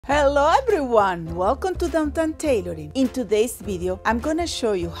Hello everyone, welcome to Downtown Tailoring. In today's video, I'm gonna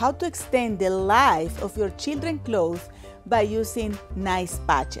show you how to extend the life of your children's clothes by using nice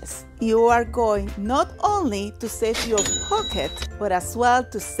patches. You are going not only to save your pocket, but as well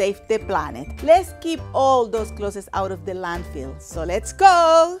to save the planet. Let's keep all those clothes out of the landfill. So let's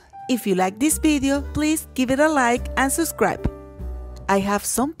go! If you like this video, please give it a like and subscribe. I have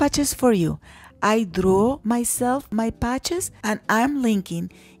some patches for you. I drew myself my patches and I'm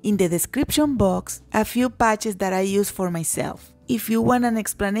linking in the description box a few patches that I use for myself. If you want an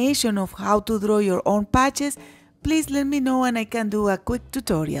explanation of how to draw your own patches, please let me know and I can do a quick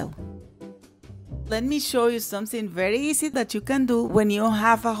tutorial. Let me show you something very easy that you can do when you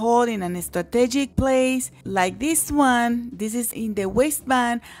have a hole in a strategic place like this one. This is in the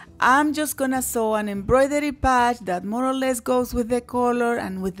waistband. I'm just gonna sew an embroidery patch that more or less goes with the color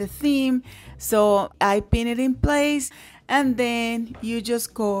and with the theme. So I pin it in place and then you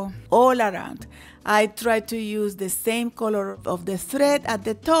just go all around. I try to use the same color of the thread at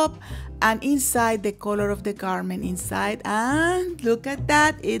the top and inside the color of the garment inside, and look at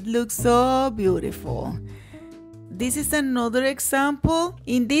that, it looks so beautiful. This is another example.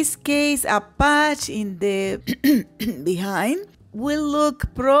 In this case, a patch in the behind will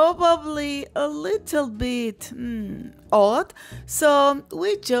look probably a little bit odd, so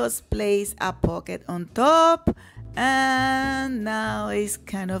we just place a pocket on top and now it's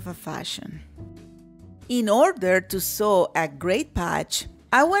kind of a fashion. In order to sew a great patch,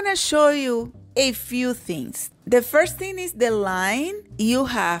 I want to show you a few things. The first thing is the line. You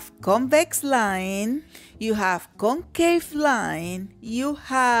have convex line, you have concave line, you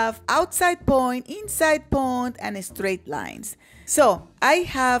have outside point, inside point, and straight lines. So I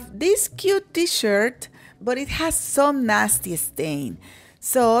have this cute t-shirt, but it has some nasty stain.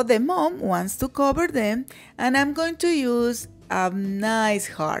 So the mom wants to cover them, and I'm going to use a nice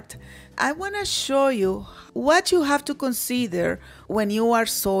heart. I want to show you what you have to consider when you are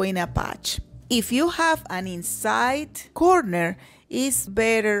sewing a patch. If you have an inside corner, it's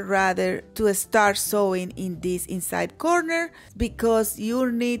better rather to start sewing in this inside corner because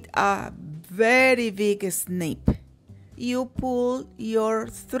you need a very big snip. You pull your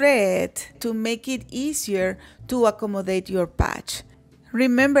thread to make it easier to accommodate your patch.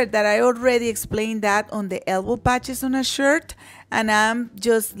 Remember that I already explained that on the elbow patches on a shirt, and I'm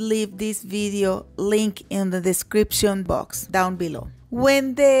just leave this video link in the description box down below.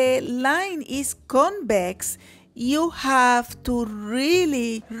 When the line is convex, you have to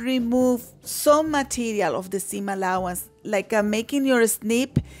really remove some material of the seam allowance, like making your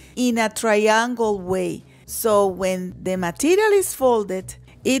snip in a triangle way. So when the material is folded,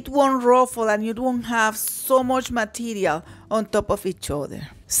 it won't ruffle and you won't have so much material on top of each other.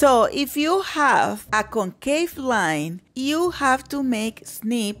 So if you have a concave line, you have to make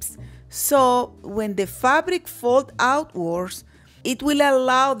snips so when the fabric folds outwards, it will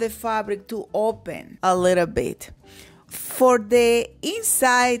allow the fabric to open a little bit. For the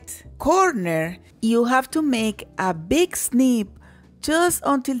inside corner, you have to make a big snip just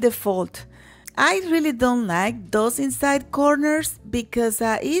until the fold. I really don't like those inside corners because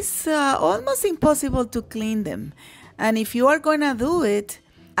it's almost impossible to clean them. And if you are gonna do it,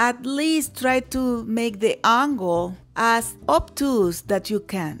 at least try to make the angle as obtuse that you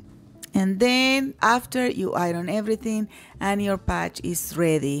can. And then after you iron everything and your patch is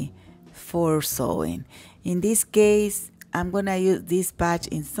ready for sewing. In this case, I'm gonna use this patch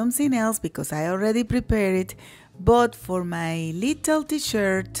in something else because I already prepared it. But for my little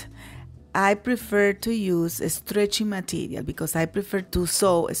t-shirt, I prefer to use a stretchy material because I prefer to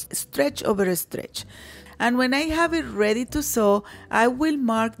sew stretch over stretch. And when I have it ready to sew, I will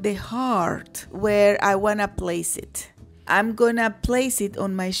mark the heart where I want to place it. I'm going to place it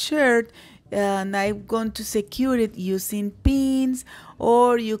on my shirt and I'm going to secure it using pins,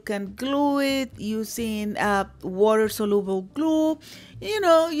 or you can glue it using water soluble glue. You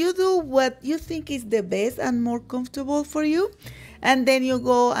know, you do what you think is the best and more comfortable for you. And then you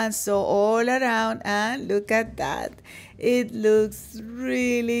go and sew all around and look at that. It looks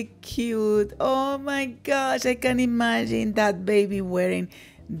really cute. Oh my gosh, I can imagine that baby wearing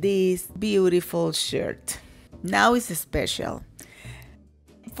this beautiful shirt. Now it's special.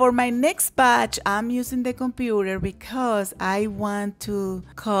 For my next patch, I'm using the computer because I want to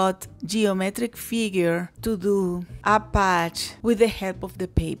cut geometric figure to do a patch with the help of the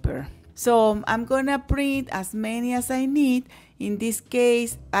paper. So I'm gonna print as many as I need. In this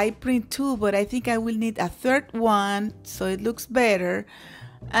case, I print 2, but I think I will need a third one so it looks better.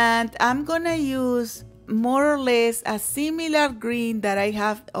 And I'm gonna use more or less a similar green that I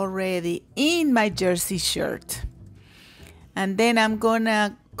have already in my jersey shirt. And then I'm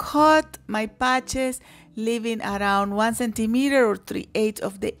gonna cut my patches, leaving around 1 centimeter or 3/8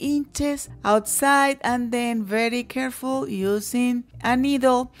 of the inches outside, and then very careful using a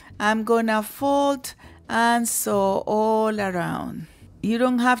needle, I'm gonna fold and sew all around. You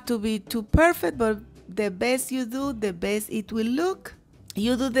don't have to be too perfect, but the best you do, the best it will look.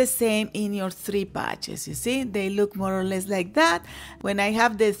 You do the same in your 3 patches. You see, they look more or less like that. When I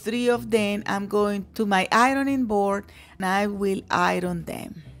have the 3 of them, I'm going to my ironing board and I will iron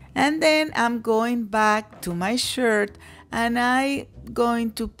them. And then I'm going back to my shirt and I'm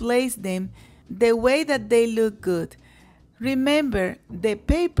going to place them the way that they look good. Remember, the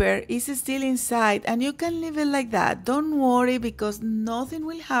paper is still inside and you can leave it like that. Don't worry, because nothing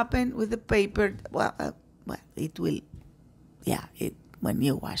will happen with the paper. Well, it will, when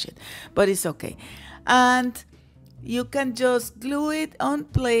you wash it, but it's okay. And you can just glue it on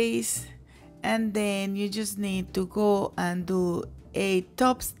place, and then you just need to go and do a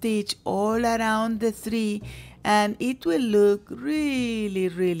top stitch all around the 3, and it will look really,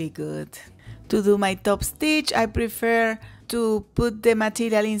 really good. To do my top stitch, I prefer to put the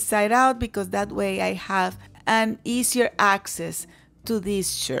material inside out, because that way I have an easier access to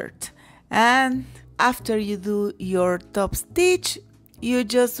this shirt. And after you do your top stitch, you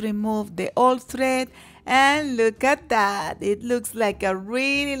just remove the old thread, and look at that. It looks like a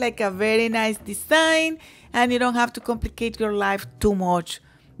very nice design, and you don't have to complicate your life too much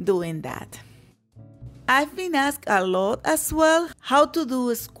doing that. I've been asked a lot as well how to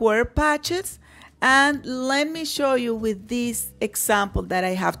do square patches, and let me show you with this example that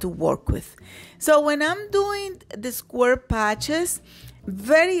I have to work with. So when I'm doing the square patches,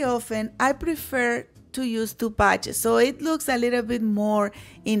 very often I prefer to use 2 patches, so it looks a little bit more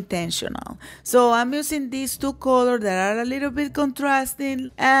intentional. So I'm using these 2 colors that are a little bit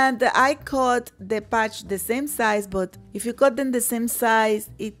contrasting, and I cut the patch the same size, but if you cut them the same size,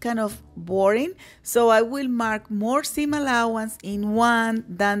 it's kind of boring. So I will mark more seam allowance in one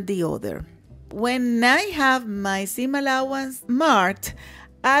than the other. When I have my seam allowance marked,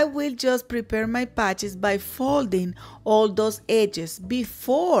 I will just prepare my patches by folding all those edges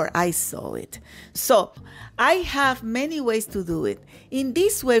before I sew it. So I have many ways to do it. In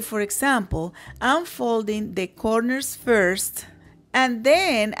this way, for example, I'm folding the corners first, and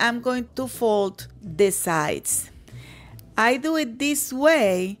then I'm going to fold the sides. I do it this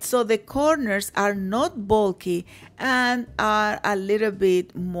way so the corners are not bulky and are a little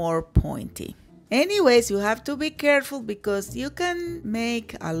bit more pointy. Anyways, you have to be careful because you can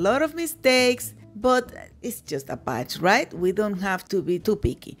make a lot of mistakes, but it's just a patch, right? We don't have to be too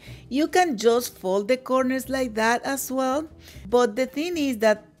picky. You can just fold the corners like that as well, but the thing is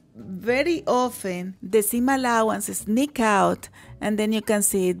that very often the seam allowance sneak out and then you can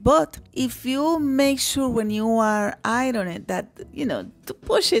see it. But if you make sure when you are ironing that, to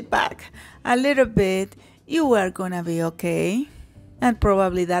push it back a little bit, you are gonna be okay. And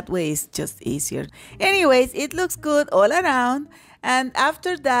probably that way is just easier. Anyways, it looks good all around. And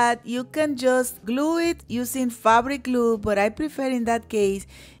after that, you can just glue it using fabric glue, but I prefer in that case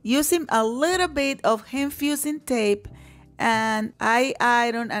using a little bit of hem fusing tape, and I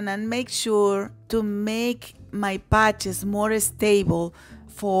iron and I make sure to make my patches more stable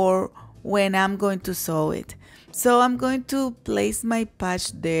for when I'm going to sew it. So I'm going to place my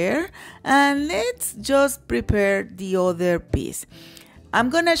patch there, and let's just prepare the other piece. I'm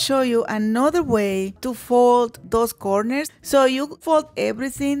gonna show you another way to fold those corners. So you fold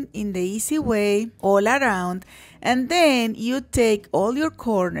everything in the easy way all around, and then you take all your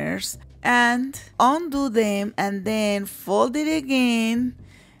corners and undo them, and then fold it again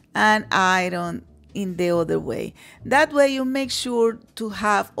and iron in the other way. That way you make sure to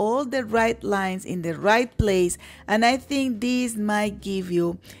have all the right lines in the right place, and I think this might give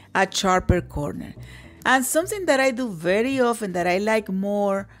you a sharper corner. And something that I do very often that I like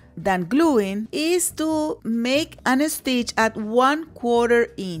more than gluing is to make a stitch at 1/4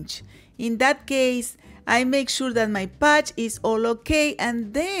 inch. In that case, I make sure that my patch is all okay,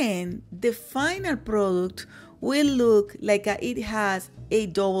 and then the final product will look like it has a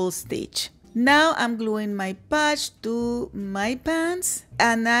double stitch. Now I'm gluing my patch to my pants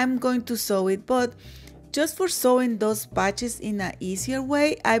and I'm going to sew it, but just for sewing those patches in an easier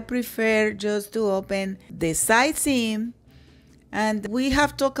way, I prefer just to open the side seam, and we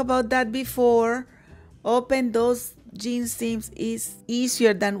have talked about that before. Open those jean seams is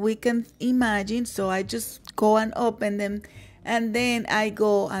easier than we can imagine, so I just go and open them, and then I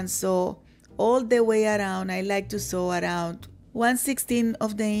go and sew all the way around. I like to sew around 1/16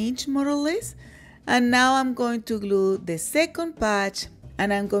 of the inch more or less. And now I'm going to glue the second patch,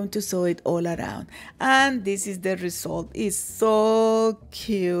 and I'm going to sew it all around. And this is the result. It's so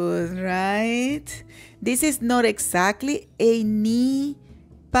cute, right? This is not exactly a knee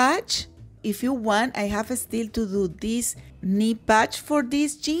patch. If you want, I have still to do this knee patch for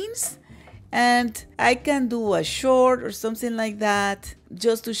these jeans, and I can do a short or something like that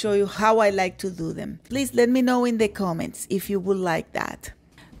just to show you how I like to do them. Please let me know in the comments if you would like that.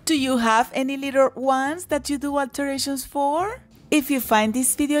 Do you have any little ones that you do alterations for? If you find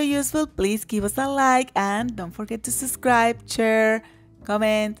this video useful, please give us a like and don't forget to subscribe, share,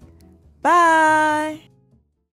 comment. Bye!